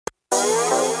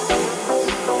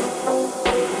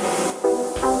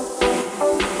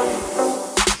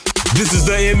This is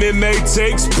the MMA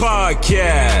Takes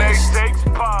Podcast.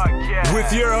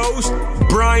 With your host,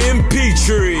 Brian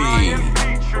Petrie.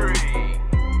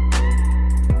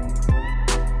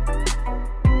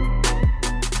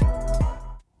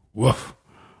 Woof.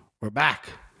 We're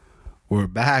back. We're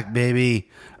back, baby.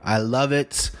 I love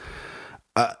it.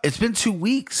 It's been 2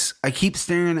 weeks. I keep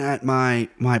staring at my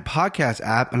podcast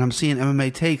app and I'm seeing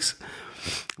MMA Takes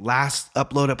last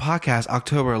uploaded podcast,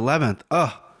 October 11th.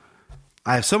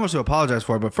 I have so much to apologize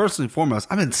for, but first and foremost,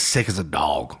 I've been sick as a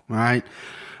dog, all right?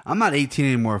 I'm not 18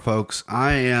 anymore, folks.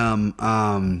 I am,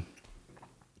 I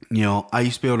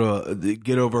used to be able to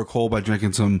get over a cold by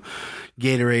drinking some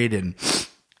Gatorade and...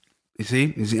 You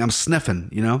see, I'm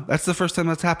sniffing, That's the first time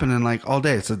that's happened in like all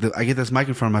day. So I get this mic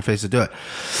in front of my face to do it.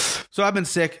 So I've been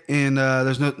sick, and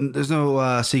there's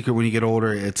no secret when you get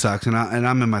older, it sucks. And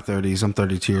I'm in my 30s. I'm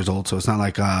 32 years old, so it's not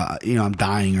like I'm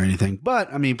dying or anything.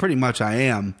 But I mean, pretty much I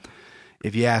am.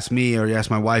 If you ask me or you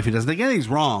ask my wife, who doesn't think anything's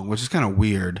wrong, which is kind of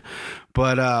weird.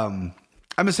 But I've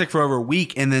been sick for over a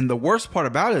week, and then the worst part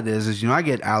about it is I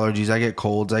get allergies, I get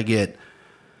colds, I get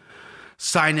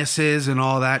sinuses and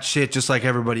all that shit just like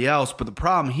everybody else. But the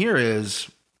problem here is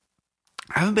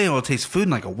I haven't been able to taste food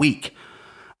in like a week.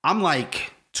 I'm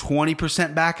like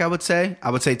 20% back, I would say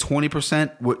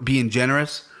 20% being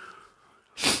generous.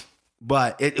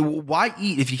 But why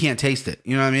eat if you can't taste it?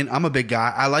 You know what I mean? I'm a big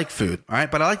guy. I like food, all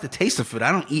right? But I like the taste of food.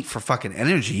 I don't eat for fucking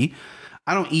energy.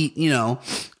 I don't eat,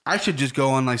 I should just go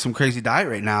on like some crazy diet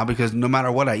right now because no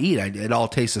matter what I eat, it all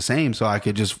tastes the same. So I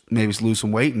could just maybe lose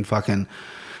some weight and fucking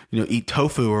eat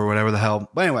tofu or whatever the hell.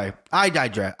 But anyway, I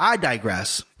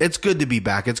digress. It's good to be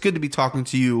back. It's good to be talking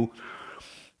to you.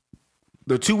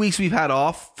 The 2 weeks we've had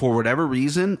off, for whatever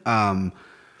reason,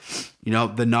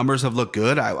 the numbers have looked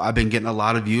good. I've been getting a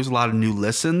lot of views, a lot of new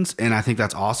listens, and I think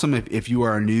that's awesome. If you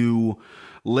are a new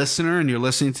listener and you're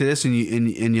listening to this and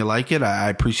you like it, I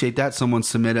appreciate that. Someone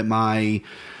submitted my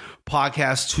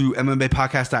podcast to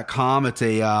MMApodcast.com. It's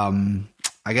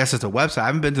I guess it's a website. I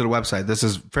haven't been to the website. This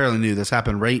is fairly new. This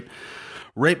happened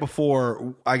right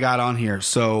before I got on here.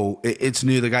 So it's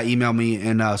new. The guy emailed me.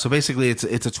 And so basically it's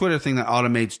a Twitter thing that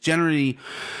automates. Generally,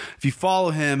 if you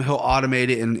follow him, he'll automate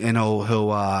it and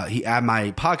he add my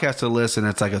podcast to the list. And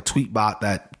it's like a tweet bot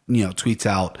that, tweets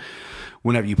out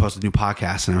whenever you post a new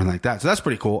podcast and everything like that. So that's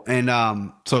pretty cool. And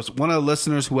so it's one of the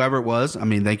listeners, whoever it was. I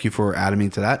mean, thank you for adding me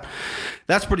to that.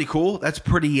 That's pretty cool. That's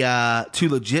pretty too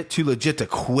legit to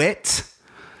quit.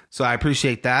 So I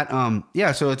appreciate that.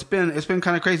 So it's been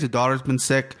kind of crazy. The daughter's been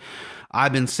sick.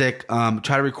 I've been sick. Tried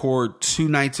to record 2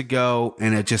 nights ago,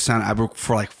 and it just sounded.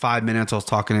 For like 5 minutes, I was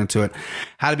talking into it.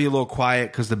 Had to be a little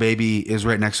quiet because the baby is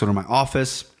right next door to my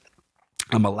office.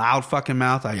 I'm a loud fucking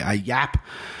mouth. I yap.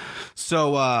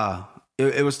 So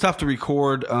it was tough to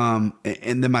record. And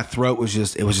then my throat was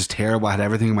just terrible. I had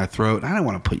everything in my throat. I didn't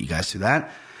want to put you guys through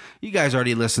that. You guys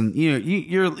already listen.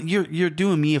 You're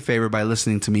doing me a favor by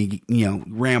listening to me,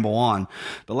 ramble on.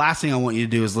 The last thing I want you to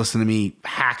do is listen to me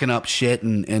hacking up shit,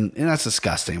 and that's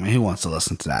disgusting. I mean, who wants to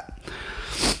listen to that?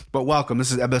 But welcome.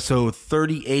 This is episode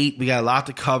 38. We got a lot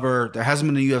to cover. There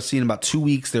hasn't been a UFC in about 2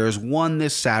 weeks. There is one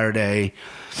this Saturday.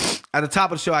 At the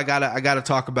top of the show, I gotta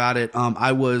talk about it.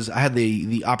 I had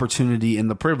the opportunity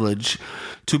and the privilege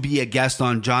to be a guest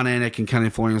on Jon Anik and Kenny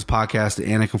Florian's podcast, the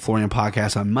Anik and Florian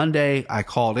podcast, on Monday. I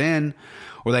called in,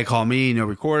 or they called me,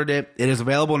 recorded it. It is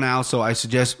available now, so I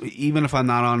suggest, even if I'm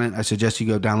not on it, I suggest you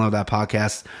go download that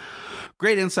podcast.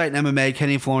 Great insight in MMA.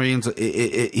 Kenny Florian's,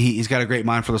 he's got a great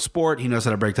mind for the sport. He knows how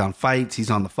to break down fights.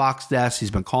 He's on the Fox desk. He's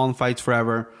been calling fights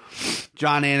forever.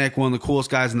 Jon Anik, one of the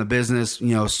coolest guys in the business,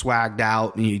 swagged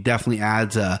out, and he definitely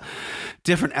adds a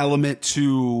different element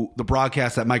to the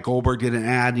broadcast that Mike Goldberg didn't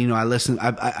add.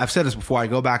 I've said this before. I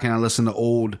go back and I listen to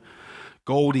old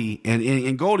Goldie,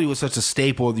 and Goldie was such a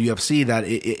staple of the UFC that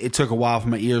it took a while for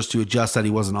my ears to adjust that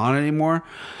he wasn't on anymore.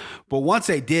 But once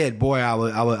they did, boy, I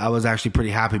was actually pretty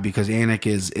happy because Anik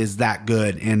is that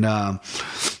good. And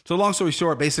so long story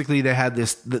short, basically they had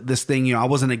this thing. I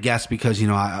wasn't a guest because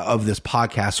of this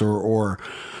podcast or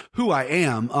who I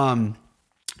am.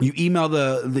 You email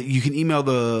you can email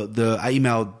I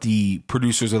emailed the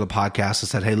producers of the podcast and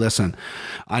said, hey, listen,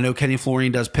 I know Kenny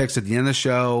Florian does picks at the end of the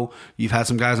show. You've had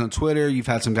some guys on Twitter. You've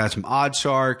had some guys from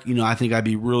Oddshark. I think I'd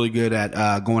be really good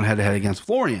at going head to head against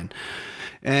Florian.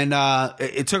 And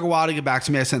it took a while to get back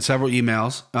to me. I sent several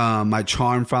emails. My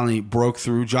charm finally broke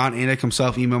through. Jon Anik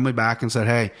himself emailed me back and said,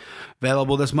 hey,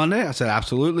 available this Monday? I said,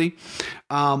 absolutely.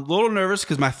 A little nervous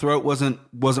because my throat wasn't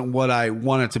what I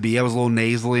wanted it to be. I was a little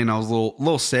nasally and I was a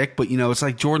little sick, but it's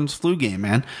like Jordan's flu game,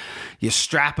 man. You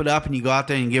strap it up and you go out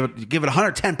there and give it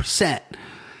 110%.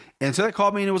 And so they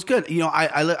called me and it was good. You know,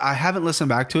 I haven't listened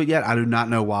back to it yet. I do not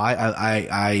know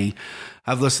why.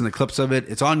 I've listened to clips of it.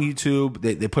 It's on YouTube.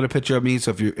 They put a picture of me.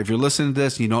 So if you're listening to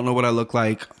this and you don't know what I look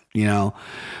like, you know,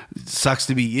 it sucks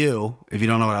to be you if you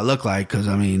don't know what I look like. Cause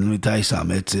I mean, let me tell you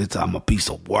something. I'm a piece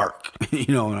of work.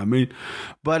 You know what I mean?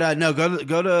 But, no, go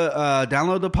to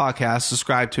download the podcast,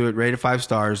 subscribe to it, rate it 5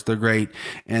 stars. They're great.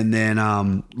 And then,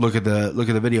 look at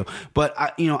the video. But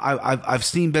I've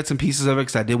seen bits and pieces of it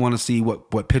because I did want to see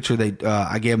what picture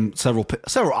I gave them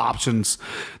several options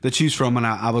to choose from. And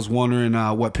I was wondering,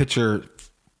 what picture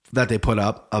that they put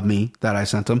up of me that I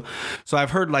sent them. So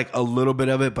I've heard like a little bit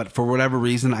of it, but for whatever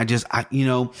reason, I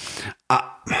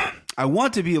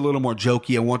want to be a little more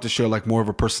jokey. I want to show like more of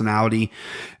a personality.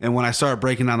 And when I started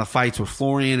breaking down the fights with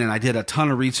Florian, and I did a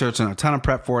ton of research and a ton of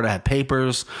prep for it, I had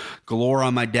papers galore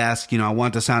on my desk. You know, I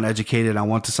want to sound educated. I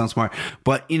want to sound smart,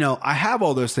 but you know, I have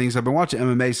all those things. I've been watching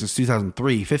MMA since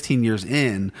 2003, 15 years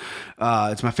in.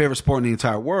 It's my favorite sport in the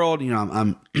entire world. You know,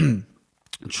 I'm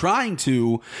trying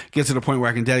to get to the point where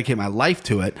I can dedicate my life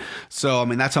to it. So, I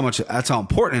mean, that's how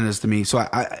important it is to me. So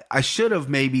I should have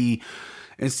maybe,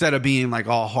 instead of being like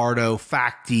all hardo,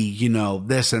 facty, you know,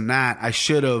 this and that, I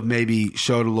should have maybe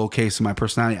showed a little case of my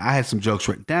personality. I had some jokes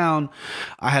written down.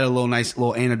 I had a nice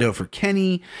little anecdote for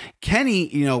Kenny. Kenny,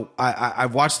 you know,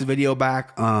 I've watched the video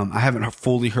back. I haven't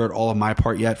fully heard all of my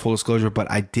part yet, full disclosure,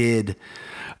 but I did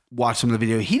watch some of the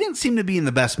video. He didn't seem to be in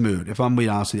the best mood, if I'm being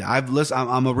honest with you.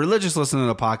 I'm a religious listener to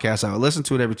the podcast. I would listen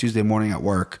to it every Tuesday morning at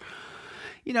work.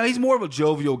 You know, he's more of a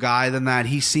jovial guy than that.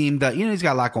 He seemed that, you know, he's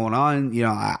got a lot going on. You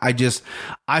know,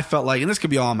 I felt like, and this could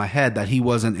be all in my head, that he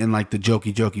wasn't in like the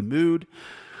jokey mood.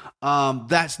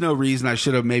 That's no reason I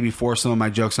should have maybe forced some of my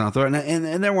jokes on the throat.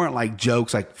 And there weren't like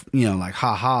jokes like, you know, like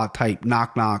ha type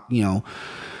knock, you know,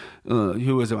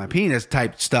 who was at my penis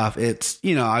type stuff. It's,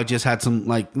 you know, I just had some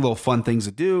like little fun things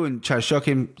to do and try to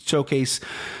showcase,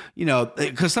 you know,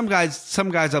 because some guys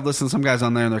I've listened to some guys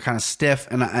on there and they're kind of stiff,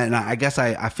 and I guess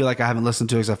I feel like I haven't listened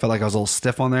to it because I felt like I was a little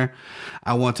stiff on there.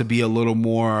 I want to be a little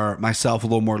more myself, a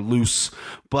little more loose.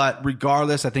 But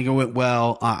regardless, I think it went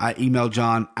well. I emailed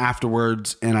John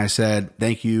afterwards and I said,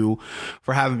 thank you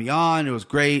for having me on. It was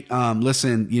great.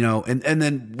 Listen, you know, and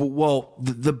then, well,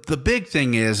 the big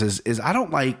thing is I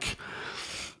don't like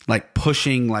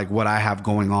pushing like what I have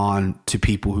going on to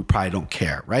people who probably don't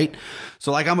care. Right.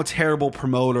 So like, I'm a terrible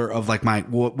promoter of like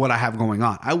what I have going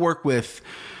on. I work with,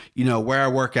 you know, where I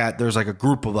work at, there's like a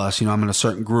group of us, you know, I'm in a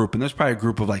certain group, and there's probably a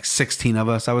group of like 16 of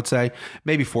us, I would say,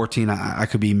 maybe 14. I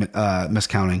could be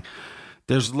miscounting.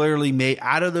 There's literally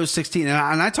out of those 16,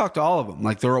 and I talk to all of them.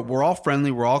 Like we're all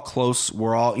friendly. We're all close.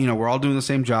 We're all, you know, we're all doing the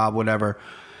same job, whatever.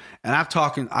 And I've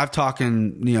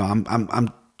talking, you know, I'm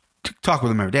talk with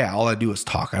them every day. All I do is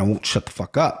talk. I won't shut the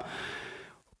fuck up.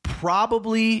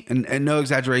 Probably, and no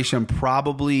exaggeration,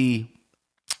 probably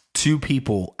 2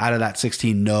 people out of that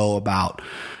 16 know about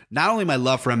not only my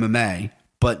love for MMA,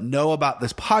 but know about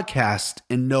this podcast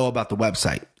and know about the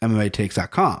website,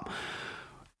 MMAtakes.com.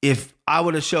 If I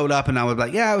would have showed up and I was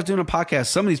like, yeah, I was doing a podcast,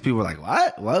 some of these people were like,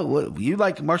 what? You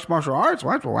like martial arts?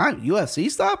 What?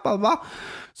 UFC stuff? Blah, blah, blah.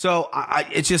 So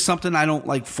it's just something I don't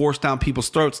like force down people's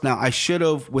throats. Now I should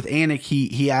have with Anik.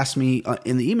 He asked me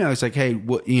in the email. He's like, hey,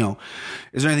 what, you know,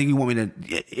 is there anything you want me to,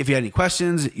 if you had any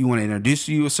questions, you want to introduce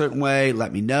you a certain way,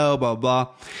 let me know, blah, blah.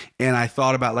 And I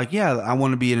thought about like, yeah, I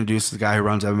want to be introduced to the guy who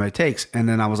runs MMA Takes. And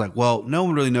then I was like, well, no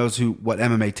one really knows what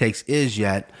MMA Takes is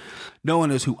yet. No one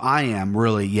knows who I am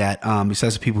really yet.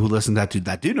 Besides the people who listen to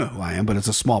that do know who I am, but it's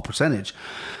a small percentage.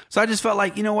 So I just felt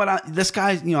like, you know what, this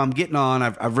guy, you know, I'm getting on.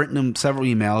 I've written him several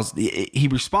emails. He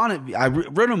responded. I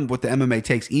wrote him with the MMA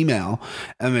Takes email,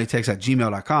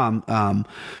 MMAtakes@gmail.com.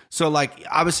 So like,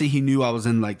 obviously he knew I was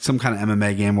in like some kind of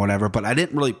MMA game or whatever, but I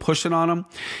didn't really push it on him.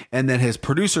 And then his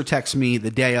producer texted me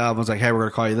the day of, was like, hey, we're going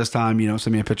to call you this time, you know,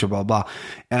 send me a picture, blah, blah.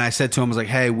 And I said to him, I was like,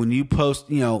 hey, when you post,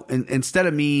 you know, instead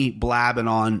of me blabbing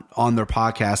on their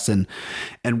podcast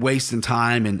and wasting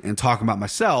time and talking about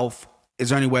myself, is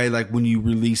there any way, like, when you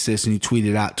release this and you tweet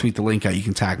the link out, you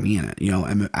can tag me in it, you know,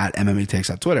 at MMA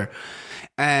Takes on Twitter.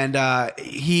 And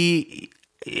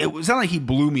it was not like he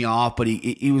blew me off, but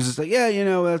he was just like, yeah, you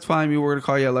know, that's fine. We were going to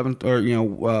call you 11 or, you know,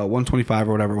 125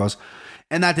 or whatever it was.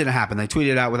 And that didn't happen. They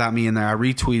tweeted it out without me in there. I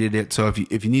retweeted it. So if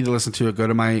you need to listen to it, go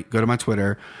to my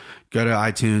Twitter, go to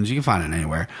iTunes. You can find it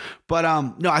anywhere. But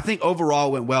no, I think overall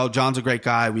it went well. John's a great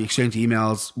guy. We exchanged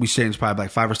emails. We exchanged probably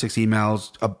like 5 or 6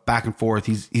 emails back and forth.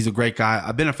 He's a great guy.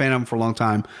 I've been a fan of him for a long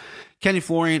time. Kenny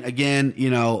Florian, again, you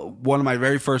know, one of my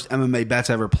very first MMA bets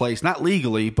I ever placed, not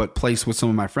legally, but placed with some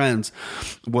of my friends,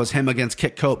 was him against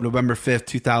Kit Cope, November 5th,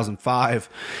 2005.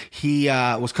 He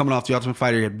was coming off the Ultimate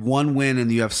Fighter. He had one win in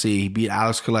the UFC. He beat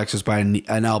Alex Kalexis by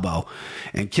an elbow.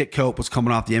 And Kit Cope was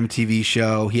coming off the MTV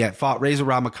show. He had fought Razor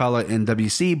Rod McCullough in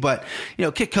WC, but, you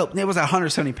know, Kit Cope, it was at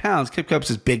 170 pounds. Kit Cope's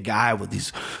this big guy with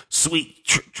these sweet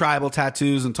tribal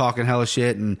tattoos and talking hella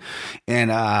shit. And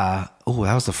that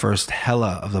was the first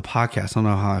hella of the podcast. I don't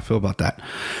know how I feel about that.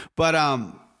 But,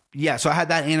 yeah, so I had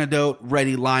that antidote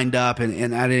ready, lined up,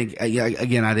 and I didn't.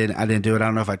 I didn't do it. I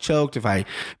don't know if I choked,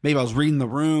 maybe I was reading the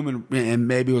room, and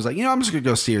maybe it was like, you know, I'm just gonna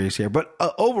go serious here. But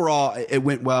overall, it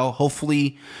went well.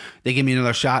 Hopefully, they give me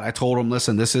another shot. I told them,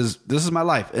 listen, this is my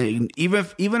life.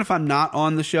 Even if I'm not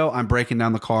on the show, I'm breaking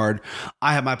down the card.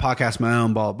 I have my podcast, my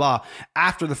own, blah blah.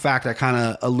 After the fact, I kind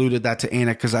of alluded that to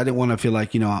Anik because I didn't want to feel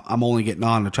like, you know, I'm only getting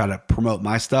on to try to promote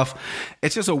my stuff.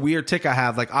 It's just a weird tick I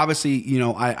have. Like, obviously, you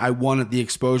know, I wanted the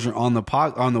exposure on their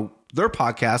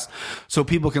podcast so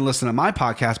people can listen to my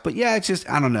podcast. But yeah, it's just,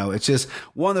 I don't know. It's just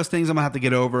one of those things I'm gonna have to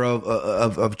get over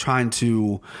of trying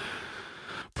to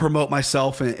promote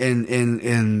myself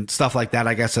and stuff like that.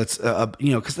 I guess that's,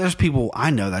 you know, because there's people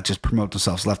I know that just promote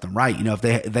themselves left and right. You know, if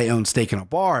they own steak in a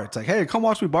bar, it's like, hey, come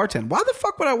watch me bartend. Why the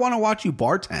fuck would I want to watch you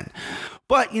bartend?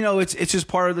 But, you know, it's just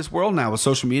part of this world now with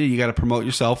social media. You got to promote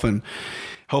yourself, and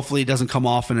hopefully it doesn't come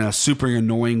off in a super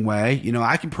annoying way. You know,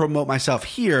 I can promote myself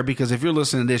here because if you're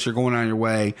listening to this, you're going on your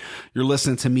way, you're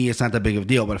listening to me, it's not that big of a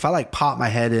deal. But if I like pop my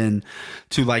head in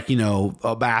to, like, you know,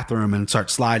 a bathroom and start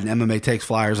sliding MMA Takes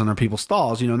flyers under people's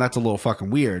stalls, you know, that's a little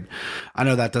fucking weird. I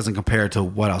know that doesn't compare to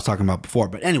what I was talking about before.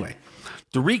 But anyway,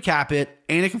 to recap it,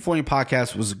 Anik and Florian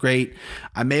podcast was great.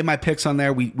 I made my picks on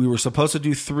there. We were supposed to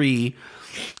do 3.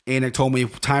 Anik told me,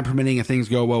 time permitting and things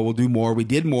go well, we'll do more. We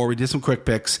did more. We did some quick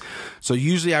picks. So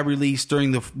usually I release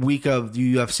during the week of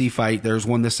the UFC fight. There's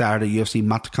one this Saturday, UFC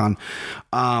Matakan.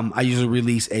 I usually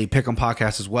release a pick 'em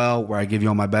podcast as well, where I give you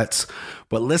all my bets.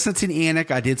 But listen to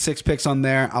Anik. I did 6 picks on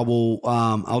there.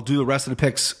 I'll do the rest of the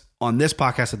picks on this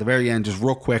podcast at the very end, just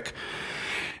real quick.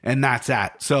 And that's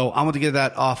that. So I'm going to get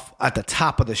that off at the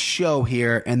top of the show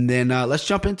here. And then let's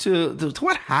jump into to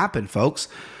what happened, folks.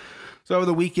 So over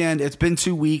the weekend, it's been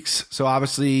 2 weeks. So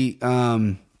obviously,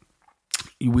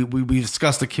 we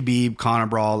discussed the Khabib Conor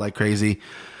brawl like crazy.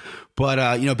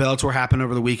 But, you know, Bellator happened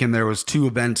over the weekend. There was 2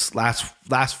 events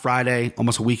last Friday,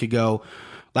 almost a week ago.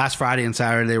 Last Friday and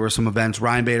Saturday, there were some events.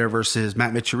 Ryan Bader versus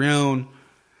Matt Mitrione.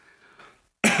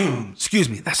 Excuse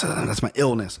me, that's my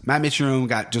illness. Matt Mitrione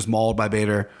got just mauled by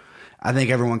Bader. I think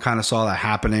everyone kind of saw that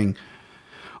happening,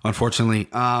 unfortunately.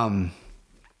 Chael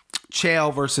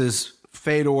versus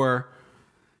Fedor,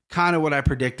 kind of what I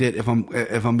predicted. If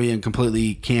I'm being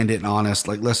completely candid and honest,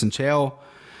 like, listen, Chael,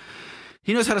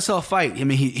 he knows how to sell a fight. I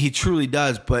mean, he truly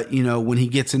does. But, you know, when he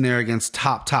gets in there against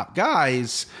top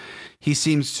guys, he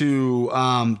seems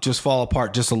to just fall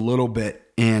apart just a little bit.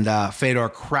 And Fedor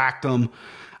cracked him.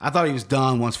 I thought he was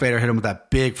done once Fedor hit him with that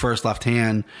big first left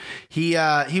hand. He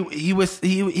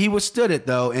withstood it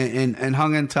though and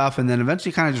hung in tough, and then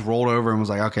eventually kind of just rolled over and was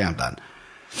like, okay, I'm done.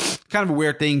 Kind of a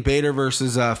weird thing. Bader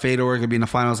versus Fedor could be in the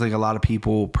finals. I think a lot of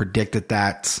people predicted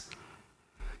that.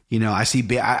 You know, I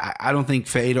don't think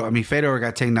Fedor. I mean, Fedor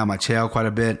got taken down by Chael quite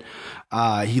a bit.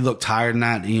 He looked tired in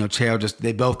that. You know, Chael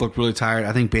they both looked really tired.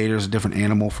 I think Bader's a different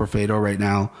animal for Fedor right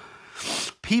now.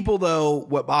 People, though,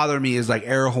 what bothered me is like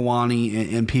Ariel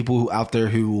Helwani and people out there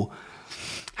who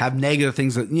have negative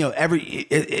things that, you know,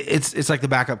 it's like the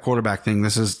backup quarterback thing.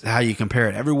 This is how you compare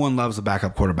it. Everyone loves the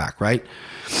backup quarterback, right?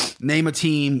 Name a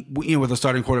team, you know, with a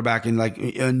starting quarterback in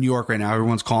New York right now.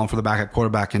 Everyone's calling for the backup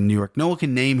quarterback in New York. No one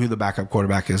can name who the backup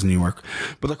quarterback is in New York,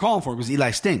 but they're calling for it because Eli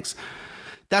stinks.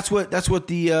 That's what the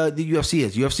UFC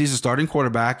is. UFC is a starting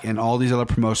quarterback, and all these other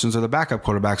promotions are the backup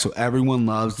quarterback. So everyone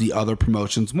loves the other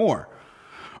promotions more.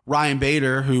 Ryan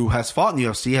Bader, who has fought in the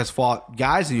UFC, has fought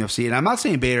guys in the UFC, and I'm not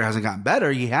saying Bader hasn't gotten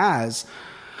better. He has.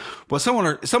 But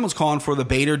someone's calling for the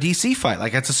Bader DC fight,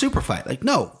 like it's a super fight. Like,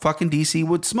 no, fucking DC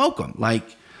would smoke him.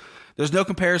 Like, there's no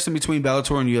comparison between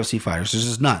Bellator and UFC fighters. There's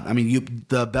just none. I mean,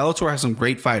 the Bellator has some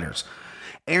great fighters.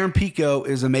 Aaron Pico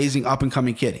is amazing up and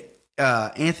coming kid.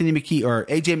 Anthony McKee or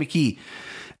AJ McKee,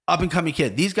 up and coming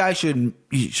kid. These guys should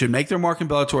make their mark in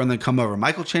Bellator and then come over.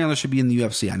 Michael Chandler should be in the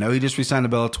UFC. I know he just resigned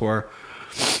to Bellator.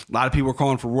 A lot of people were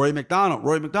calling for Rory McDonald.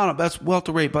 Rory McDonald, that's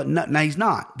welterweight, but no, he's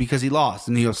not because he lost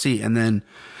in the UFC, and then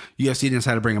UFC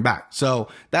decided to bring him back. So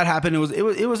that happened.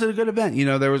 It was a good event. You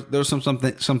know, there was some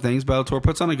things. Bellator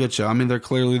puts on a good show. I mean, they're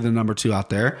clearly the number 2 out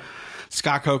there.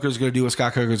 Scott Coker's going to do what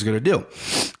Scott Coker's going to do.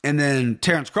 And then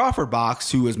Terrence Crawford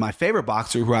boxed, who is my favorite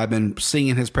boxer, who I've been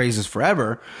singing his praises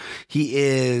forever. He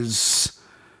is,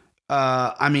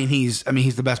 he's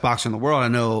the best boxer in the world. I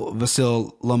know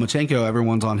Vasyl Lomachenko,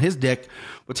 everyone's on his dick,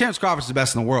 but Terrence Crawford's the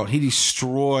best in the world. He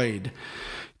destroyed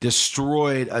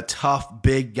a tough,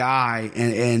 big guy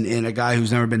and a guy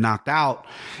who's never been knocked out.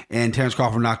 And Terrence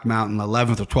Crawford knocked him out in the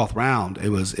 11th or 12th round. It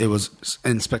was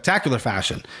in spectacular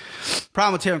fashion.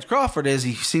 Problem with Terrence Crawford is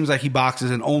he seems like he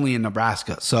boxes only in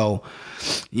Nebraska. So,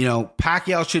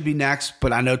 Pacquiao should be next,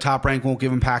 but I know Top Rank won't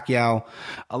give him Pacquiao.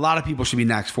 A lot of people should be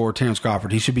next for Terrence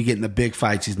Crawford. He should be getting the big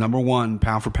fights. He's number one,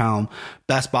 pound for pound,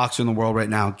 best boxer in the world right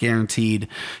now, guaranteed.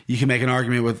 You can make an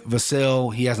argument with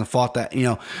Vasyl. He hasn't fought that.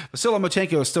 Vasyl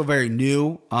Lomachenko is still very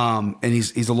new, and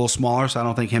he's a little smaller, so I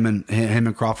don't think him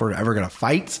and Crawford are ever going to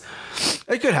fight.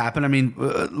 It could happen.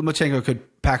 Lomachenko could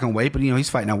pack on weight, but he's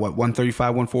fighting at 135,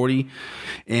 140,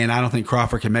 and I don't think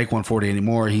Crawford can make 140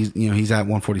 anymore. He's at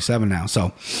 147 now.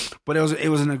 So, but it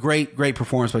was a great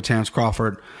performance by Terrence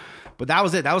Crawford. But that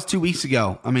was it. That was 2 weeks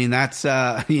ago. That's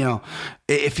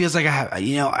it feels like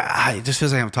it just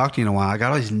feels like I haven't talked to you in a while. I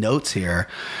got all these notes here,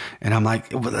 and I'm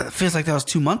like, it feels like that was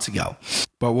 2 months ago.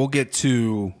 But we'll get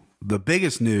to the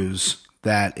biggest news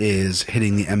that is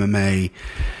hitting the MMA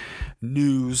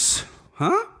news.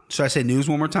 Huh? Should I say news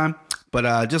one more time?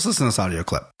 But just listen to this audio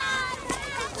clip.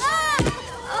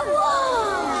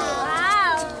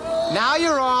 Now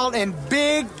you're all in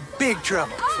big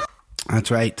trouble.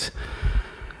 That's right.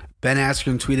 Ben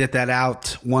Askren tweeted that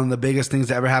out. One of the biggest things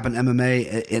that ever happened in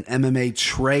MMA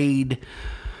trade.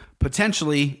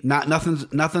 Potentially,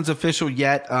 nothing's official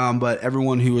yet, but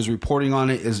everyone who is reporting on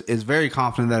it is very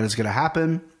confident that it's going to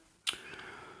happen.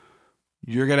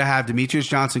 You're going to have Demetrius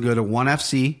Johnson go to ONE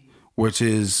FC, which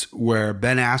is where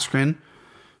Ben Askren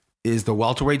is the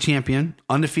welterweight champion.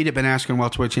 Undefeated Ben Askren,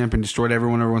 welterweight champion, destroyed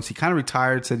everyone once. He kind of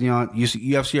retired, said,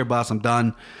 UFC or bust, I'm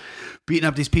done beating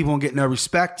up these people and getting no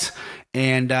respect.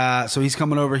 And so he's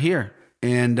coming over here.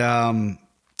 And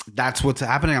that's what's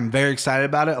happening. I'm very excited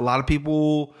about it. A lot of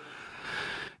people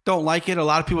don't like it. A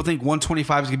lot of people think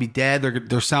 125 is going to be dead.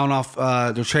 They're selling off,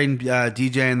 they're trading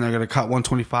DJ, and they're going to cut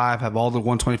 125, have all the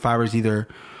 125ers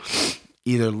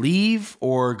either leave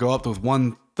or go up to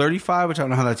 135, which I don't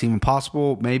know how that's even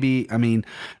possible. Maybe,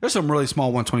 there's some really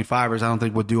small 125ers I don't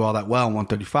think would do all that well in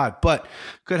 135, but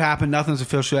could happen. Nothing's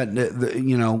official yet.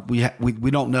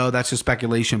 We don't know. That's just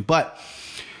speculation. But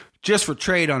just for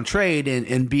trade on trade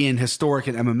and being historic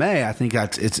in MMA, I think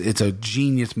it's a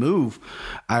genius move.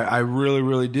 I really,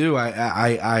 really do.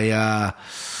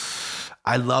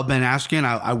 I love Ben Askren.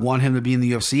 I want him to be in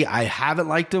the UFC. I haven't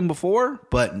liked him before,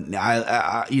 but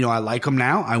I like him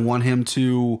now. I want him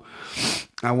to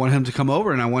come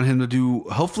over, and I want him to do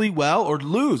hopefully well or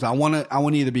lose. I want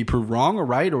to either be proved wrong or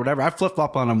right or whatever. I flip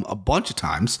flop on him a bunch of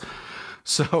times.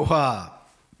 So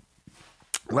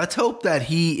let's hope that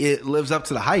he lives up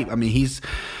to the hype. He's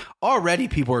already,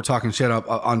 people are talking shit up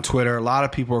on Twitter. A lot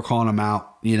of people are calling him out,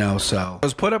 so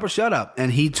let's put up or shut up.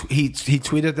 And he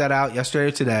tweeted that out yesterday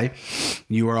or today.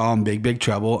 You are all in big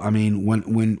trouble.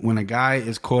 When a guy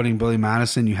is quoting Billy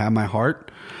Madison, you have my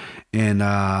heart. And,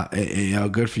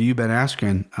 good for you, Ben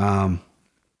Askren.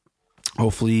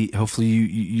 Hopefully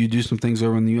you do some things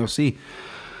over in the UFC.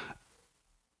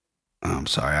 I'm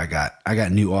sorry, I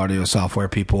got new audio software,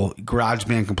 people.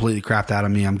 GarageBand completely crapped out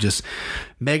of me. I'm just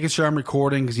making sure I'm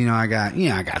recording because I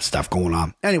got stuff going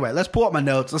on. Anyway, let's pull up my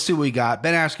notes. Let's see what we got.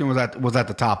 Ben Askren was at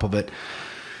the top of it.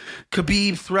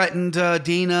 Khabib threatened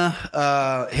Dana,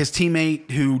 his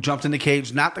teammate who jumped in the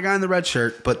cage, not the guy in the red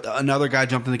shirt, but another guy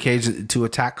jumped in the cage to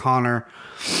attack Conor.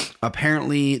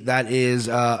 Apparently, that is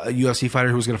a UFC fighter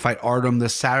who was going to fight Artem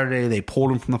this Saturday. They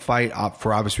pulled him from the fight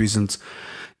for obvious reasons.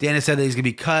 Dana said that he's going to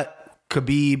be cut.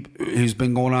 Khabib, who's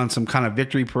been going on some kind of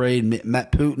victory parade,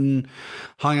 met Putin,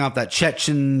 hung out that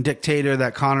Chechen dictator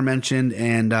that Conor mentioned,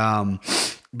 and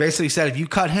basically said, if you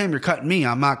cut him, you're cutting me.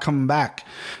 I'm not coming back.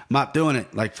 I'm not doing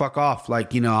it. Like, fuck off.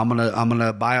 Like, I'm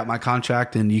gonna buy out my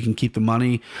contract and you can keep the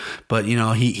money. But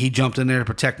he jumped in there to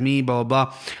protect me, blah blah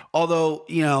blah. Although,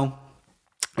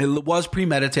 it was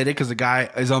premeditated because the guy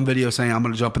is on video saying, I'm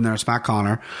going to jump in there and smack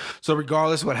Conor. So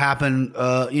regardless of what happened,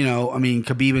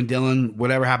 Khabib and Dylan,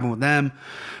 whatever happened with them,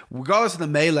 regardless of the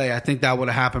melee, I think that would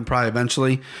have happened probably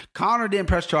eventually. Conor didn't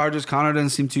press charges. Conor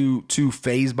doesn't seem too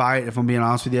fazed by it, if I'm being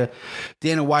honest with you.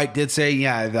 Dana White did say,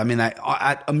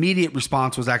 that immediate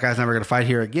response was that guy's never going to fight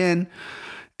here again.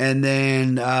 And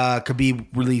then Khabib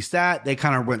released that. They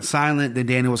kind of went silent. Then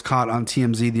Dana was caught on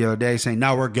TMZ the other day saying,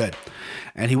 no, we're good.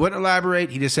 And he wouldn't elaborate.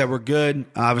 He just said, we're good.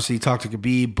 Obviously, he talked to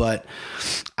Khabib, but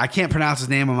I can't pronounce his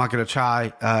name. I'm not going to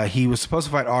try. He was supposed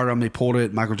to fight Artem. They pulled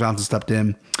it. Michael Johnson stepped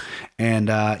in. And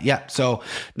yeah, so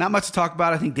not much to talk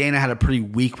about. I think Dana had a pretty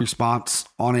weak response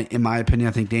on it, in my opinion.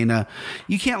 I think Dana,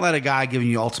 you can't let a guy giving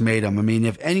you ultimatum. I mean,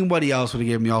 if anybody else would have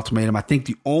given me ultimatum, I think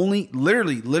the only,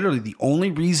 literally the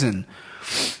only reason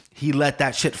he let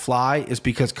that shit fly is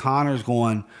because Conor's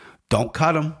going, don't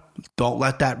cut him. Don't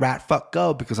let that rat fuck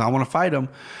go because I want to fight him.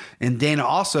 And Dana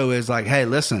also is like, hey,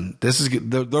 listen, this is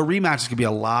the rematch is gonna be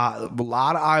a lot of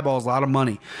eyeballs, a lot of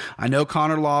money. I know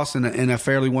Conor lost in a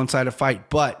fairly one-sided fight,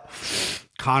 but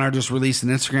Conor just released an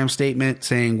Instagram statement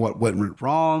saying what went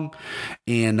wrong.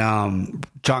 And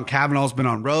John Kavanaugh's been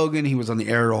on Rogan. He was on the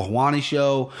Ariel Helwani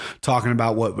show talking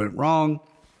about what went wrong.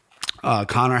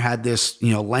 Conor had this,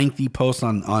 lengthy post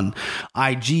on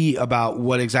IG about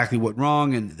what exactly went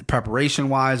wrong and preparation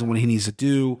wise and what he needs to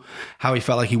do, how he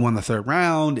felt like he won the third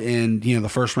round. And, the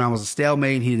first round was a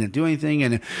stalemate. He didn't do anything.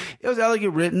 And it was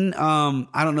elegant written.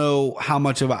 I don't know how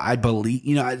much of it I believe,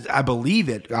 I believe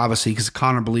it obviously because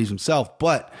Conor believes himself,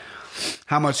 but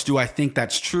how much do I think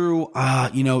that's true?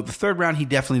 The third round, he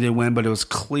definitely did win, but it was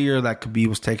clear that Khabib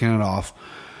was taking it off.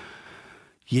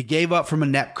 You gave up from a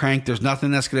neck crank. There's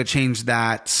nothing that's going to change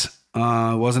that.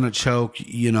 It wasn't a choke,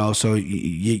 so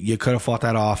you could have fought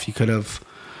that off. You could have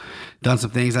done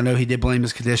some things. I know he did blame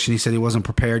his condition. He said he wasn't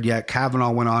prepared yet. Kavanaugh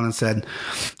went on and said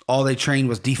all they trained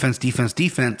was defense,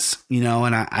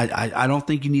 and I don't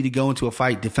think you need to go into a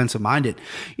fight defensive minded.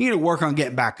 You need to work on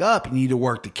getting back up. You need to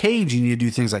work the cage. You need to do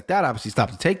things like that. Obviously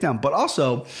stop the takedown, but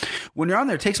also when you're on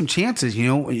there, take some chances,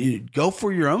 go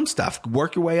for your own stuff,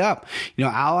 work your way up.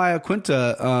 Al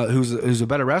Iaquinta, who's a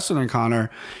better wrestler than Conor,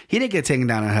 he didn't get taken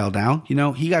down and held down.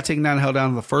 He got taken down and held down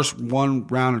in the first one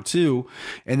round or two,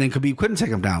 and then Khabib couldn't take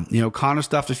him down. Conor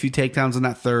stuffed a few takedowns in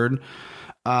that third.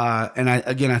 And I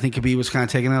think Khabib was kind of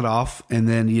taking it off. And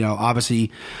then,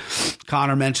 obviously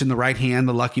Conor mentioned the right hand,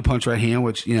 the lucky punch right hand,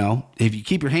 which, if you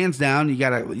keep your hands down, you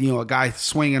got a guy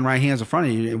swinging right hands in front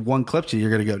of you. If one clips you, you're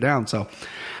going to go down. So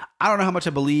I don't know how much I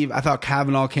believe. I thought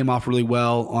Kavanaugh came off really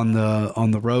well on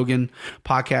the Rogan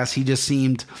podcast. He just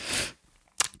seemed,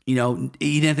 he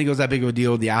didn't think it was that big of a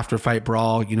deal with the after fight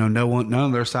brawl. None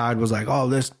of their side was like, oh,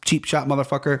 this cheap shot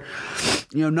motherfucker.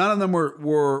 None of them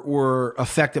were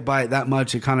affected by it that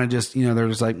much. It kind of just, they're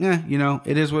just like,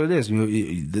 it is what it is.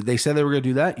 They said they were going to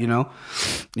do that,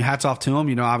 hats off to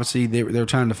them. Obviously they were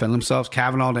trying to defend themselves.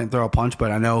 Kavanaugh didn't throw a punch,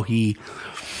 but I know the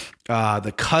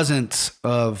cousins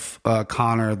of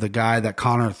Conor, the guy that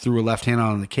Conor threw a left hand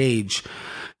on in the cage,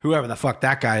 whoever the fuck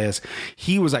that guy is,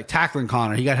 he was like tackling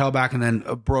Conor. He got held back and then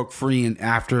broke free, and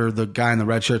after the guy in the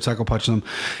red shirt sucker punched him,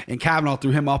 and Kavanaugh threw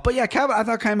him off. But yeah, I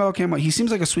thought Kavanaugh came out. He seems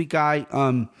like a sweet guy.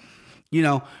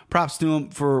 Props to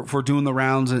him for doing the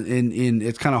rounds, and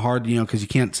it's kind of hard, because you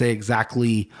can't say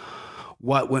exactly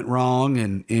what went wrong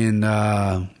and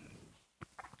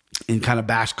kind of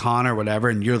bash Conor or whatever,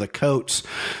 and you're the coach,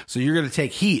 so you're going to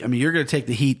take heat. I mean, you're going to take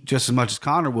the heat just as much as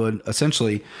Conor would,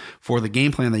 essentially, for the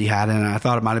game plan that you had. And I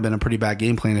thought it might have been a pretty bad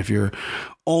game plan if your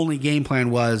only game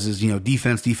plan is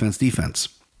defense.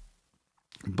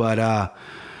 But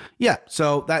yeah,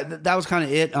 so that was kind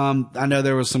of it. I know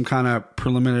there was some kind of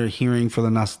preliminary hearing for the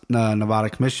Nevada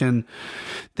Commission.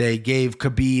 They gave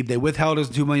Khabib, they withheld his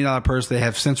 $2 million purse. They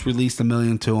have since released $1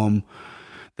 million to him.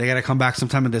 They got to come back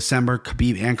sometime in December.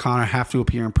 Khabib and Conor have to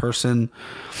appear in person.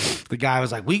 The guy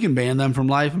was like, we can ban them from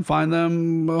life and fine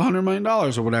them $100 million or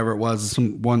whatever it was.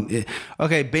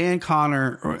 Okay, ban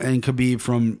Conor and Khabib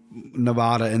from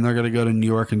Nevada, and they're going to go to New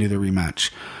York and do the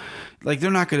rematch. Like,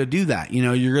 they're not going to do that.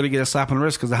 You're going to get a slap on the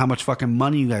wrist because of how much fucking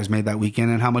money you guys made that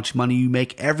weekend and how much money you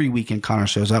make every weekend Conor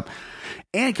shows up.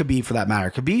 And Khabib, for that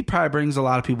matter. Khabib probably brings a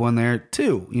lot of people in there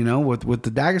too, with the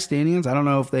Dagestanians. I don't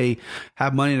know if they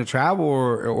have money to travel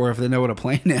or if they know what a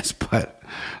plane is, but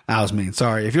that was mean.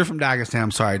 Sorry. If you're from Dagestan,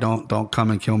 I'm sorry. Don't come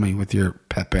and kill me with your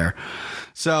pet bear.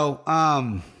 So,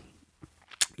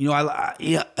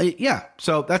 yeah.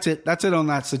 So that's it. That's it on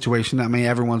that situation. I mean,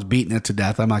 everyone's beating it to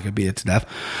death. I'm not going to beat it to death.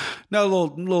 No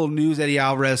little news. Eddie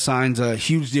Alvarez signs a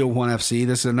huge deal with ONE FC.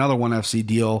 This is another ONE FC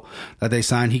deal that they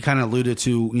signed. He kind of alluded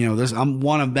to, this. I'm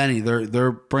one of many.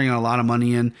 They're bringing a lot of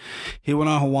money in. He went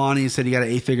on Helwani and said he got an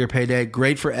 8-figure payday.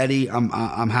 Great for Eddie.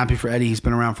 I'm happy for Eddie. He's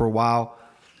been around for a while.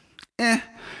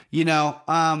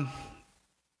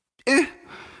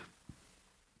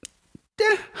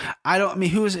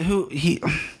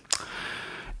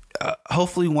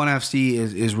 Hopefully ONE FC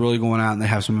is really going out and they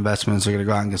have some investments. They're going to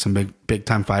go out and get some big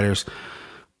time fighters.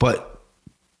 But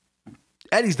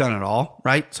Eddie's done it all,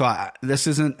 right? So this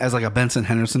isn't as like a Benson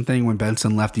Henderson thing when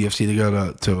Benson left the UFC to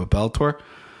go to Bellator.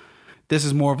 This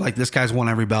is more of like, this guy's won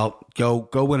every belt. Go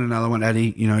win another one,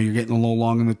 Eddie. You know, you're getting a little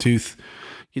long in the tooth.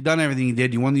 You've done everything you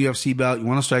did. You won the UFC belt. You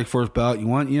won a Strikeforce belt. You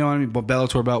won, you know what I mean,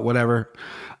 Bellator belt, whatever.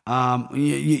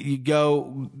 You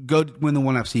go win the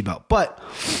ONE FC belt, but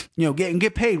you know,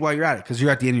 get paid while you're at it because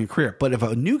you're at the end of your career. But if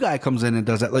a new guy comes in and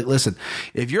does that, like, listen,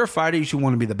 if you're a fighter, you should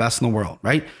want to be the best in the world,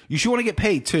 right? You should want to get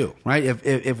paid too, right?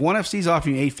 If ONE FC's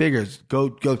offering you 8 figures, go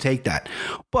take that.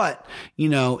 But you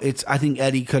know, I think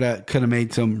Eddie could have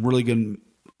made some really good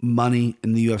money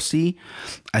in the UFC.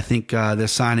 I think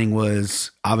this signing was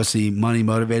obviously money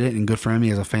motivated and good for him. He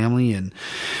has a family, and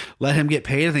let him get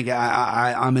paid. I think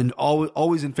I'm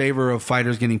always in favor of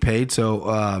fighters getting paid.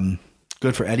 So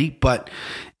good for Eddie. But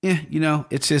yeah, you know,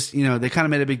 it's just, you know, they kind of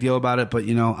made a big deal about it. But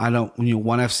you know, ONE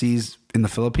FC's in the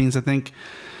Philippines, I think,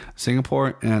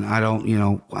 Singapore, and I don't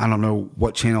know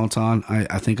what channel it's on.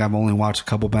 I think I've only watched a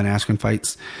couple Ben Askren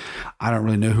fights. I don't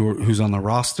really know who's on the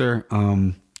roster.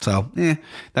 So,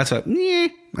 that's how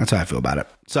I feel about it.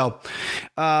 So,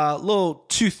 little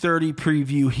 230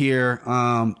 preview here.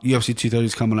 UFC 230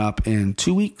 is coming up in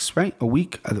 2 weeks, right? A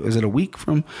week? Is it a week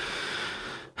from?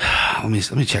 Let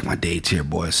me check my dates here,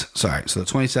 boys. Sorry. So the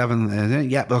 27th.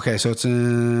 Yep. Okay. So it's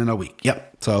in a week.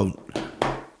 Yep. So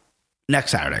next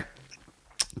Saturday.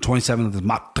 27th is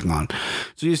Octagon.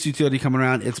 So UFC 230 coming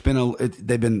around.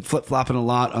 They've been flip-flopping a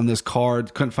lot on this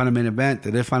card. Couldn't find a main event.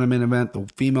 They did find a main event. The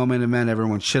female main event.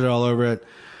 Everyone shitted all over it.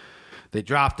 They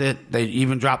dropped it. They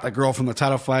even dropped that girl from the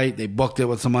title fight. They booked it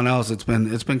with someone else. It's been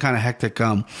kind of hectic.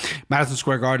 Madison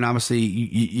Square Garden, obviously,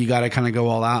 you got to kind of go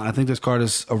all out. I think this card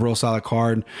is a real solid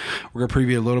card. We're going to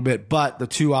preview a little bit. But the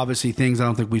two, obviously, things I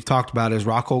don't think we've talked about is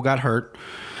Rockhold got hurt.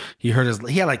 He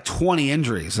had like 20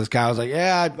 injuries. This guy was like,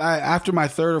 after my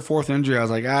third or fourth injury, I was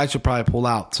like, I should probably pull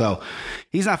out. So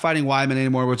he's not fighting Weidman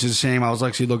anymore, which is a shame. I was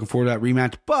actually looking forward to that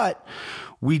rematch. But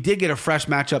we did get a fresh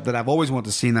matchup that I've always wanted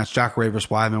to see, and that's Jacare versus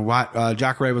Weidman.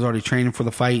 Jacare was already training for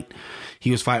the fight. He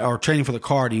was training for the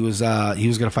card. He was going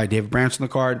to fight David Branch on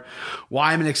the card.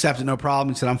 Weidman accepted no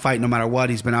problem. He said, I'm fighting no matter what.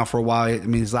 He's been out for a while. I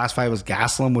mean, his last fight was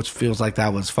Gastelum, which feels like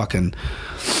that was fucking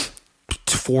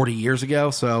 40 years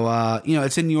ago. So,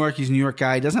 it's in New York. He's a New York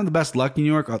guy. He doesn't have the best luck in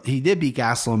New York. He did beat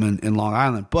Gastelum in Long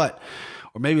Island, or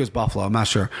maybe it was Buffalo. I'm not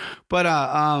sure. But,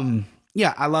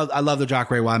 yeah, I love the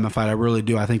Jacare Weidman fight. I really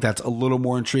do. I think that's a little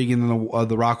more intriguing than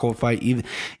the Rockhold fight.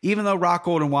 Even though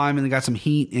Rockhold and Weidman got some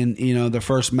heat in, the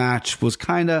first match was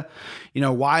kind of,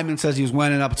 Weidman says he was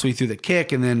winning up until he threw the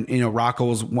kick, and then Rockhold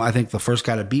was, I think, the first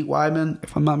guy to beat Weidman,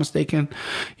 if I'm not mistaken.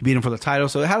 He beat him for the title,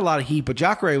 so it had a lot of heat. But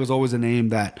Jacare was always a name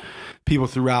that people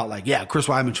threw out, like, yeah, Chris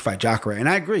Weidman should fight Jacare, and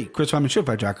I agree, Chris Weidman should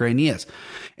fight Jacare, and he is.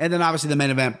 And then obviously the main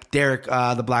event, Derek,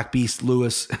 the Black Beast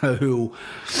Lewis, who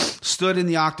stood in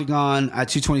the octagon at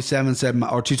 227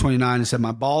 or 229 and said,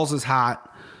 my balls was hot,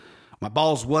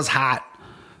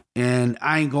 and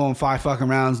I ain't going 5 fucking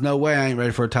rounds. No way, I ain't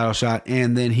ready for a title shot.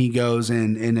 And then he goes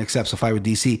and accepts a fight with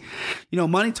DC.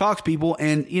 Money talks, people,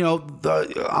 and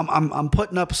I'm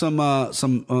putting up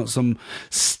some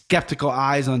skeptical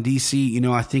eyes on DC.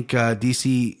 I think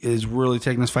DC is really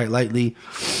taking this fight lightly.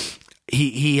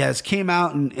 He has came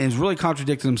out and has really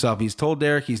contradicted himself. He's told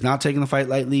Derek he's not taking the fight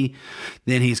lightly.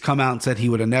 Then he's come out and said he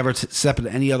would have never stepped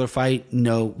into any other fight.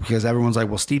 Because everyone's like,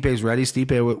 well, Stipe's ready.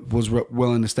 Stipe was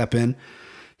willing to step in.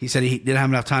 He said he didn't have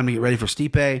enough time to get ready for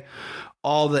Stipe.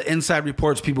 All the inside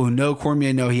reports, people who know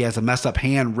Cormier know he has a messed up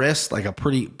wrist, like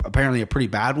apparently a pretty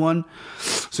bad one.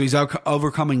 So he's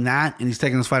overcoming that, and he's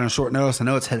taking this fight on short notice. I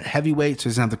know it's heavyweight, so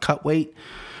he's going to have to cut weight.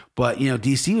 But,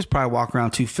 DC was probably walking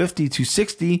around 250,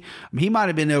 260. I mean, he might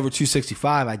have been over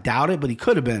 265. I doubt it, but he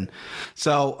could have been.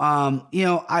 So,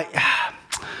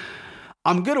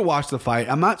 I'm going to watch the fight.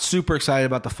 I'm not super excited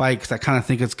about the fight because I kind of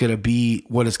think it's going to be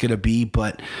what it's going to be,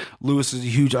 but Lewis is a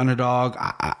huge underdog.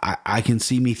 I can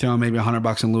see me throwing maybe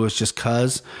 $100 in Lewis just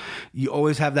because you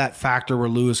always have that factor where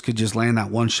Lewis could just land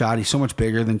that one shot. He's so much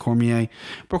bigger than Cormier.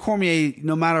 But Cormier,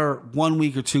 no matter 1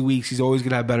 week or 2 weeks, he's always going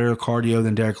to have better cardio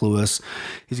than Derek Lewis.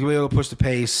 He's going to be able to push the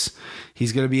pace.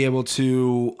 He's going to be able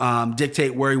to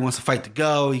dictate where he wants the fight to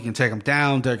go. He can take him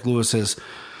down. Derek Lewis is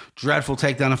dreadful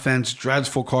takedown offense,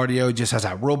 dreadful cardio. He just has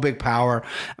that real big power.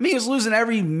 I mean, he was losing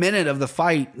every minute of the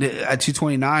fight at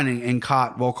 229 and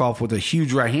caught Volkov with a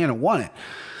huge right hand and won it.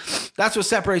 That's what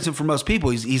separates him from most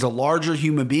people. He's a larger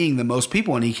human being than most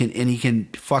people, and he can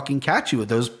fucking catch you with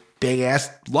those big ass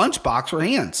lunchbox or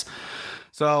hands.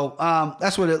 So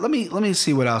that's what it. Let me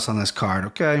see what else on this card.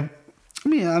 Okay.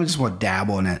 I just want to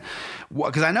dabble in it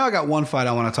because I know I got one fight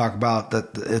I want to talk about.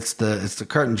 That it's the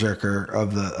curtain jerker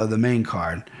of the main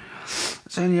card.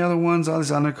 Is there any other ones? All these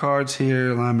undercards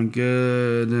here. Lyman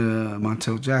Good.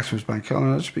 Montel Jackson. Brian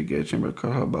Keller. That should be good. Chamber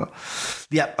Hubba.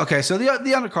 Yeah. Okay. So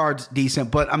the undercard's decent.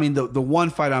 But, I mean, the one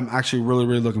fight I'm actually really,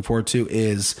 really looking forward to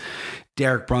is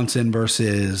Derek Brunson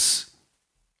versus...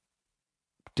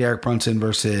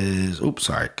 Oops,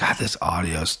 sorry. God, this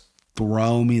audio's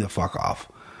throwing me the fuck off.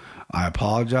 I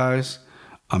apologize.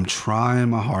 I'm trying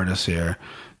my hardest here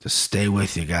to stay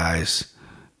with you guys.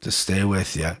 Stay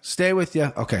with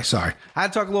you. Okay, sorry. I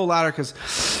had to talk a little louder because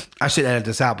I should edit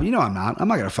this out, but you know I'm not. I'm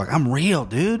not going to fuck. I'm real,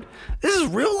 dude. This is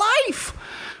real life.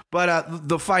 But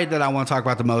the fight that I want to talk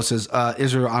about the most is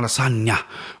Israel Adesanya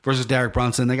versus Derek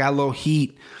Brunson. They got a little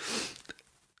heat.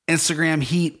 Instagram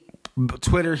heat.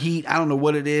 Twitter heat. I don't know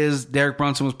what it is. Derek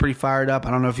Brunson was pretty fired up.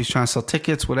 I don't know if he's trying to sell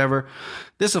tickets, whatever.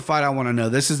 This is a fight I want to know.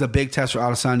 This is the big test for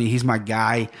Adesanya. He's my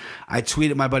guy. I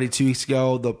tweeted my buddy 2 weeks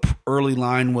ago. The early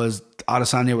line was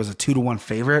Adesanya was a 2-1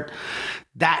 favorite.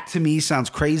 That to me sounds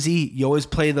crazy. You always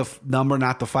play the number,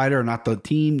 not the fighter, or not the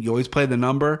team. You always play the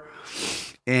number.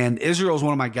 And Israel is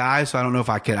one of my guys, so I don't know if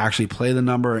I could actually play the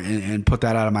number and put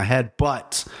that out of my head.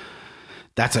 But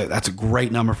that's a great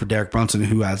number for Derek Brunson,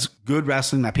 who has good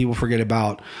wrestling that people forget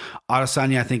about.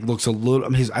 Adesanya, I think, looks a little.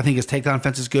 I think his takedown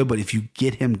defense is good, but if you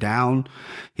get him down,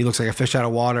 he looks like a fish out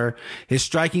of water. His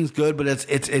striking's good, but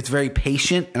it's very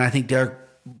patient, and I think Derek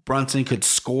Brunson could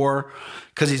score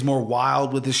because he's more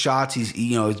wild with his shots. He's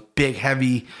his big,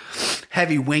 heavy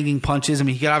winging punches. I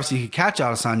mean, he could catch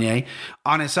Adesanya.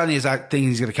 Adesanya is, I think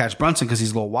he's going to catch Brunson because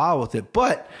he's a little wild with it,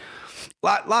 but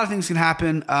a lot of things can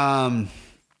happen.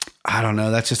 I don't know.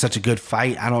 That's just such a good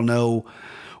fight. I don't know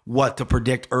what to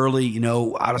predict early.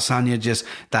 Adesanya just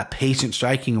that patient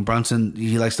striking, and Brunson,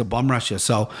 he likes to bum rush you.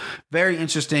 So very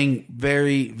interesting,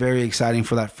 very, very exciting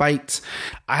for that fight.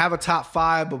 I have a top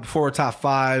 5, but before a top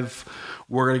 5,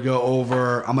 we're going to go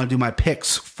over, I'm going to do my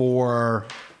picks for,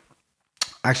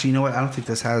 actually, you know what? I don't think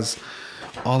this has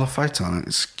all the fights on it.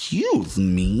 Excuse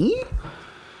me.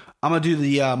 I'm going to do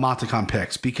the Montacon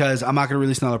picks because I'm not going to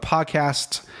release another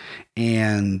podcast,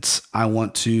 and I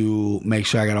want to make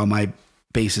sure I got all my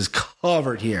bases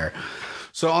covered here.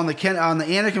 So on the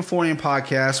Anik and Florian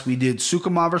podcast, we did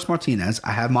Sukuma versus Martinez.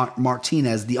 I have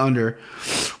Martinez, the under.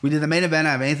 We did the main event.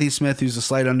 I have Anthony Smith, who's a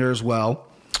slight under as well.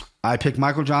 I picked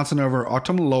Michael Johnson over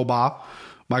Artem Loba.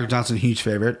 Michael Johnson, huge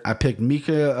favorite. I picked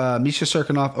Misha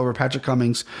Serkinov over Patrick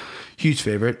Cummings, huge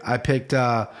favorite. I picked...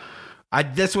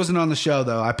 this wasn't on the show,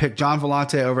 though. I picked John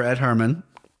Vellante over Ed Herman.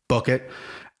 Book it.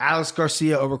 Alex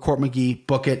Garcia over Court McGee.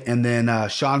 Book it. And then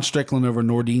Sean Strickland over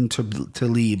Nordine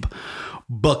Talib.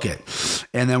 Book it.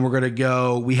 And then we're going to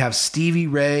go. We have Stevie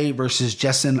Ray versus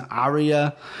Jessen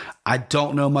Aria. I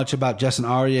don't know much about Jessen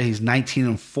Aria. He's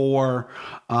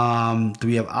 19-4. Do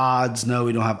we have odds? No,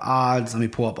 we don't have odds. Let me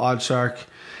pull up OddsShark.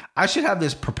 I should have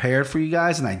this prepared for you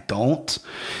guys, and I don't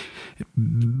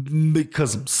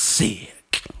because I'm sick.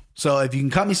 So if you can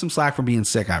cut me some slack for being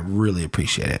sick, I really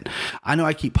appreciate it. I know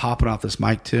I keep popping off this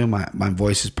mic too. My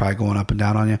voice is probably going up and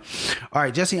down on you. All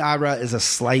right, Jesse Ira is a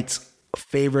slight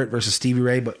favorite versus Stevie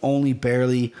Ray, but only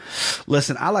barely.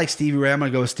 Listen, I like Stevie Ray. I'm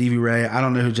going to go with Stevie Ray. I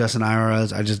don't know who Justin Ira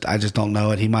is. I just don't know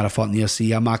it. He might have fought in the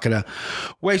UFC. I'm not going to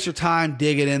waste your time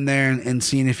digging in there and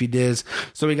seeing if he did.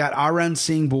 So we got Arun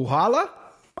Singh Buhala.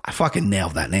 I fucking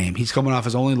nailed that name. He's coming off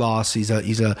his only loss. He's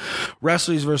a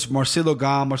wrestler. He's versus Marcelo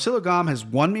Gam. Marcelo Gam has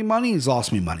won me money. He's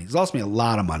lost me money. He's lost me a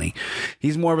lot of money.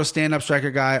 He's more of a stand-up striker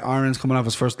guy. Arun's coming off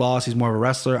his first loss. He's more of a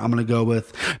wrestler. I'm going to go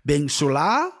with Bing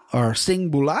Sula or Singh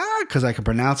Bula because I can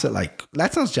pronounce it like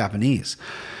that sounds Japanese.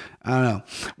 I don't know.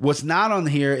 What's not on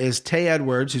here is Tay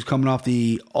Edwards, who's coming off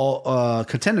the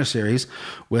Contender Series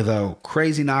with a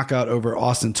crazy knockout over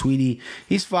Austin Tweedy.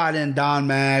 He's fighting Don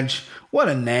Madge. What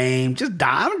a name. Just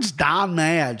Don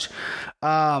Madge.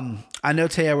 I know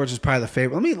Tay Edwards is probably the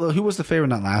favorite. Who was the favorite in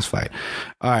that last fight?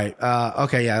 All right.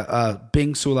 Okay, yeah.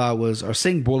 Bing Sula or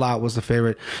Singh Bula was the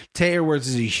favorite. Tay Edwards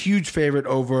is a huge favorite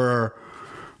over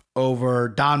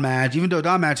Don Madge, even though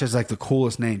Don Madge has like the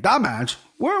coolest name. Don Madge?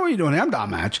 Where are you doing here? I'm Don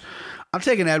Madge. I'm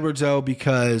taking Edwards though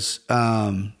because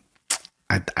I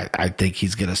think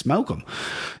he's gonna smoke him.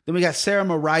 Then we got Sarah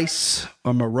Morose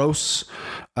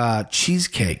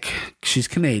Cheesecake. She's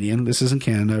Canadian. This isn't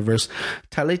Canada. Versus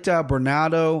Talita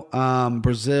Bernardo,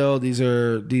 Brazil. These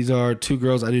are two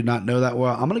girls I do not know that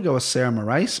well. I'm gonna go with Sarah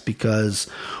Morose because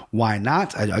why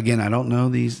not? I don't know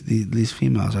these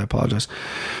females. I apologize.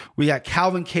 We got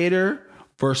Calvin Kattar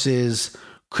versus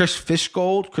Chris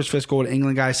Fishgold. Chris Fishgold,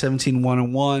 England guy,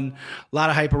 17-1-1. A lot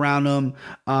of hype around him.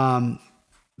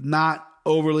 Not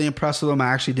overly impressed with him.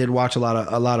 I actually did watch a lot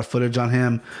of footage on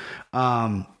him.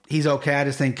 He's okay. I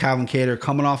just think Calvin Kattar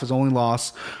coming off his only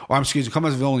loss, coming off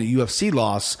his only UFC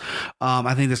loss.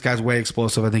 I think this guy's way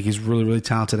explosive. I think he's really, really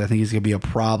talented. I think he's going to be a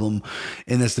problem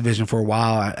in this division for a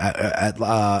while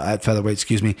at featherweight.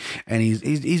 Excuse me. And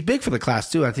he's big for the class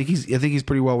too. I think he's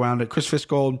pretty well rounded. Chris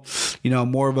Fishgold,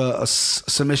 more of a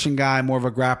submission guy, more of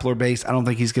a grappler base. I don't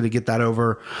think he's going to get that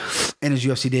over in his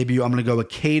UFC debut. I'm going to go with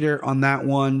Kattar on that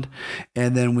one.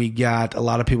 And then we got, a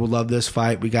lot of people love this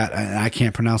fight. We got, I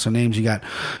can't pronounce their names. You got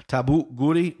Tabu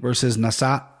Guri versus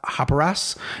Nasat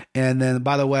Haparas. And then,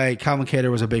 by the way, Calvin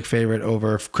Kattar was a big favorite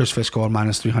over Chris Fishgold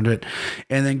minus 300.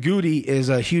 And then Guri is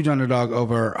a huge underdog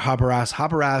over Haparas.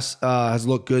 Haparas has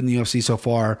looked good in the UFC so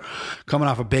far, coming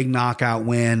off a big knockout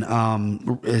win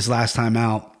his last time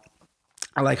out.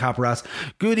 I like Haparas.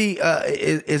 Guri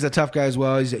is a tough guy as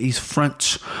well. He's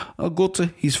French.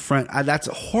 He's French. That's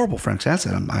a horrible French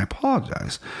accent. I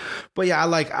apologize. But yeah, I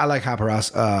like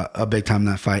Haparas a big time in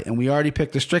that fight. And we already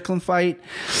picked the Strickland fight,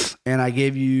 and I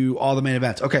gave you all the main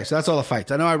events. Okay, so that's all the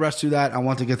fights. I know I rushed through that. I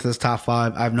want to get to this top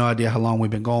 5. I have no idea how long we've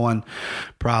been going.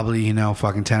 Probably,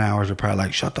 fucking 10 hours. We're probably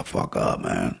like, shut the fuck up,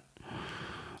 man.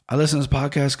 I listen to this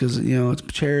podcast because, it's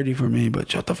charity for me, but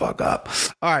shut the fuck up.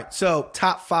 All right, so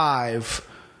top 5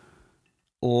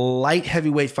 light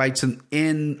heavyweight fights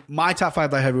in my top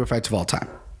 5 light heavyweight fights of all time.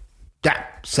 Yeah,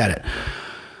 said it.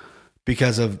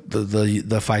 Because of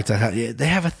the fights they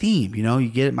have a theme, you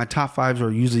get it. My top 5s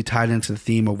are usually tied into the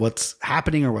theme of what's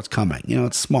happening or what's coming.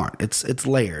 It's smart. It's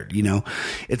layered,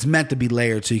 It's meant to be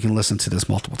layered so you can listen to this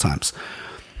multiple times.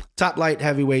 Top light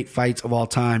heavyweight fights of all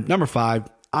time. Number 5.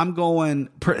 I'm going,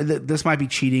 this might be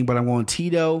cheating, but I'm going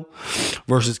Tito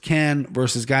versus Ken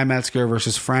versus Guy Metzger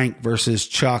versus Frank versus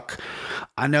Chuck.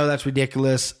 I know that's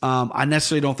ridiculous. I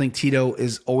necessarily don't think Tito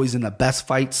is always in the best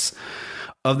fights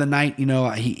of the night.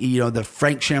 The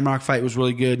Frank Shamrock fight was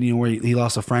really good, where he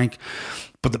lost to Frank,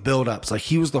 but the build-ups, like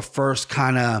he was the first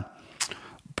kind of,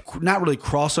 not really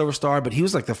crossover star, but he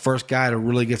was like the first guy to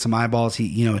really get some eyeballs. He,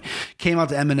 came out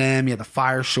to Eminem. He had the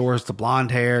fire shorts, the blonde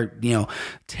hair,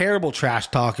 terrible trash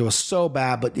talk. It was so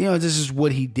bad, but this is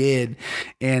what he did.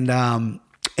 And,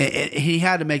 he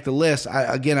had to make the list.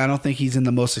 I don't think he's in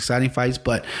the most exciting fights,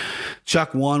 but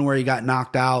Chuck won where he got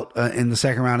knocked out in the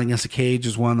second round against the cage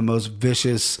is one of the most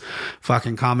vicious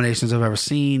fucking combinations I've ever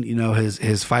seen.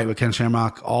 His fight with Ken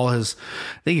Shamrock, I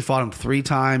think he fought him 3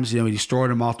 times. He destroyed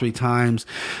him all 3 times.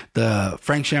 The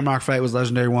Frank Shamrock fight was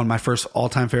legendary. One of my first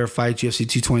all-time favorite fights, UFC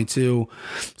 222.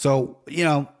 So,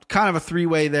 kind of a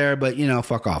 3-way there, but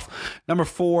fuck off. Number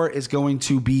 4 is going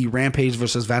to be Rampage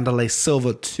versus Vanderlei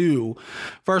Silva 2.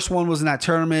 First one was in that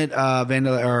tournament.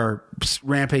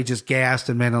 Rampage just gassed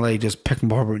and Vanderlei just picked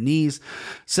him up with knees.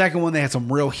 Second one, they had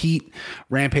some real heat.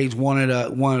 Rampage wanted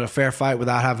a fair fight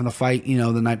without having to fight,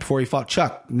 the night before he fought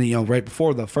Chuck, right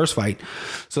before the first fight.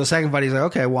 So the second fight, he's like,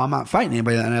 okay, well, I'm not fighting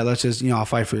anybody that night. Let's just, I'll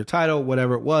fight for your title,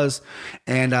 whatever it was.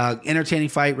 And entertaining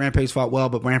fight. Rampage fought well,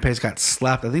 but Rampage got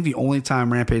slept. I think the only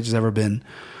time Rampage has ever been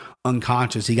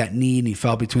unconscious, he got kneed and he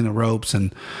fell between the ropes,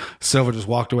 and Silva just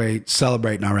walked away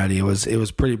celebrating already. It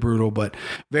was pretty brutal, but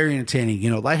very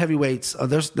entertaining. Light heavyweights,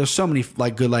 there's so many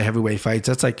like good light heavyweight fights.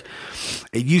 That's like,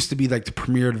 it used to be like the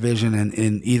premier division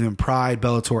in even Pride,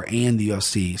 Bellator, and the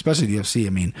UFC, especially the UFC. I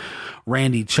mean,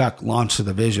 Randy Chuck launched the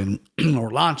division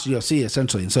or launched the UFC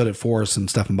essentially, and so did Forrest and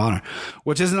Stephen Bonner,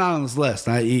 which isn't on this list.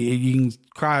 You can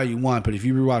cry all you want, but if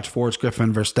you rewatch Forrest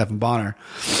Griffin versus Stephen Bonner,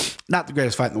 not the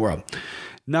greatest fight in the world.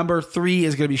 Number 3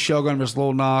 is going to be Shogun versus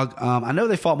Lil Nog. I know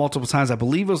they fought multiple times. I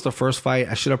believe it was the first fight.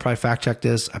 I should have probably fact-checked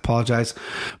this. I apologize.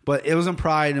 But it was in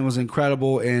Pride and it was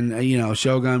incredible. And,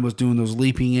 Shogun was doing those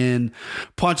leaping in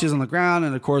punches on the ground.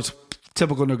 And, of course,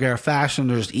 typical Nogueira fashion,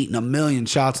 they're just eating a million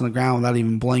shots on the ground without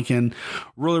even blinking.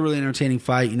 Really, really entertaining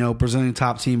fight. Brazilian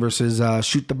top team versus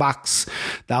Shoot the Box.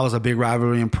 That was a big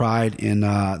rivalry in Pride, and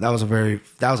that was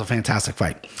a fantastic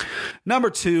fight. Number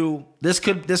 2,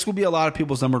 this would be a lot of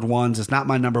people's number 1s. It's not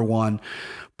my number 1.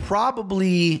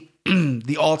 Probably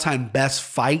the all-time best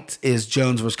fight is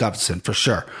Jones versus Gustafsson for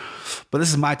sure. But this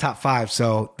is my top 5,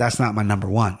 so that's not my number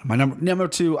 1. My number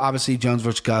 2, obviously Jones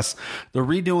versus Gus. They're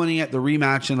redoing it. The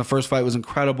rematch in the first fight was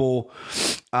incredible.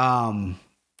 Jones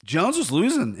was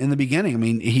losing in the beginning. I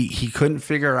mean, he couldn't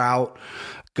figure out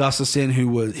Gustafsson,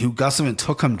 who Gustafsson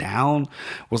took him down,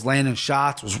 was landing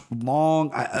shots, was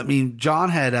long. I mean, John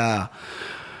had a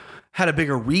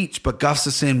bigger reach, but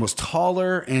Gustafsson was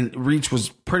taller and reach was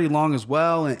pretty long as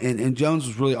well. And Jones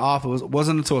was really off. It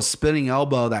wasn't until a spinning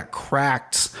elbow that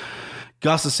cracked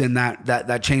Gustafsson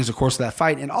that changed the course of that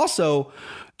fight, and also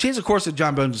changed the course of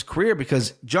John Jones' career,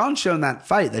 because John's shown that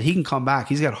fight that he can come back.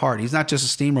 He's got heart. He's not just a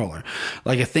steamroller.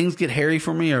 Like, if things get hairy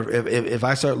for me, or if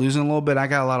I start losing a little bit, I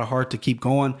got a lot of heart to keep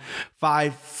going.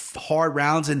 5 hard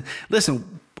rounds. And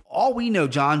listen, all we know,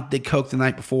 John did coke the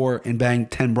night before and banged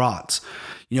 10 broads.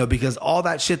 Because all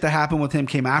that shit that happened with him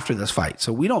came after this fight.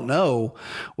 So we don't know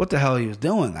what the hell he was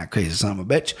doing, that crazy son of a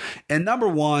bitch. And number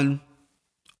one,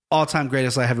 all-time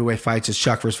greatest light heavyweight fights is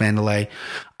Chuck versus Vanderlei.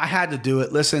 I had to do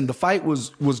it. Listen, the fight was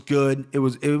good. It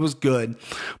was good,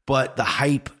 but the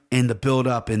hype and the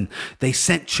build-up, and they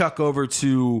sent Chuck over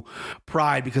to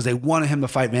Pride because they wanted him to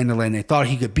fight Vanderlei, and they thought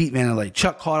he could beat Vanderlei.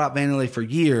 Chuck called out Vanderlei for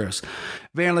years.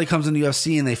 Vanderlei comes in the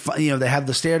UFC, and they have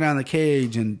the stare down the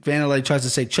cage, and Vanderlei tries to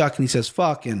say Chuck, and he says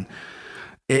fuck, and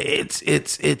it's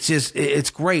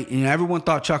great. Everyone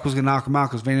thought Chuck was going to knock him out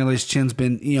because Vanderlei's chin's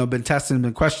been tested and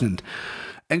been questioned.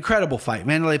 Incredible fight.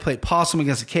 Vanderlei played possum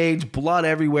against the cage, blood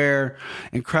everywhere.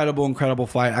 Incredible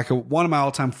fight. One of my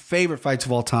all-time favorite fights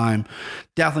of all time.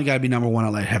 Definitely got to be number one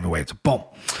at light heavyweights. Boom.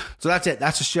 So that's it.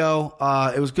 That's the show.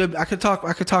 It was good. I could talk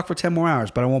for 10 more hours,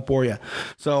 but I won't bore you.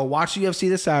 So watch the UFC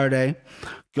this Saturday.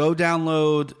 Go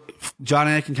download John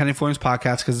Anik and Kenny Florian's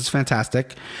podcast because it's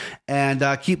fantastic. And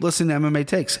keep listening to MMA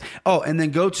Takes. Oh, and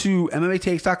then go to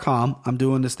MMAtakes.com. I'm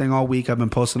doing this thing all week. I've been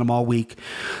posting them all week.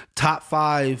 Top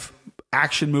 5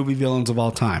 action movie villains of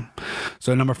all time.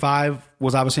 So number 5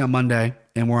 was obviously on Monday,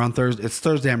 and we're on Thursday. It's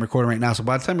Thursday I'm recording right now. So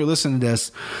by the time you're listening to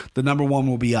this, the number 1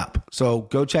 will be up. So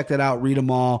go check that out. Read them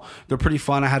all. They're pretty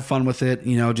fun. I had fun with it,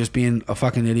 just being a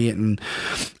fucking idiot and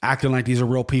acting like these are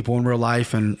real people in real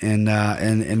life and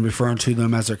referring to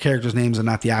them as their characters' names and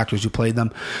not the actors who played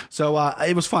them. So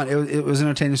it was fun. It was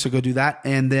entertaining. So go do that.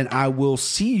 And then I will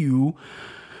see you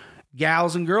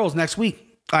gals and girls next week.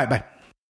 All right, bye.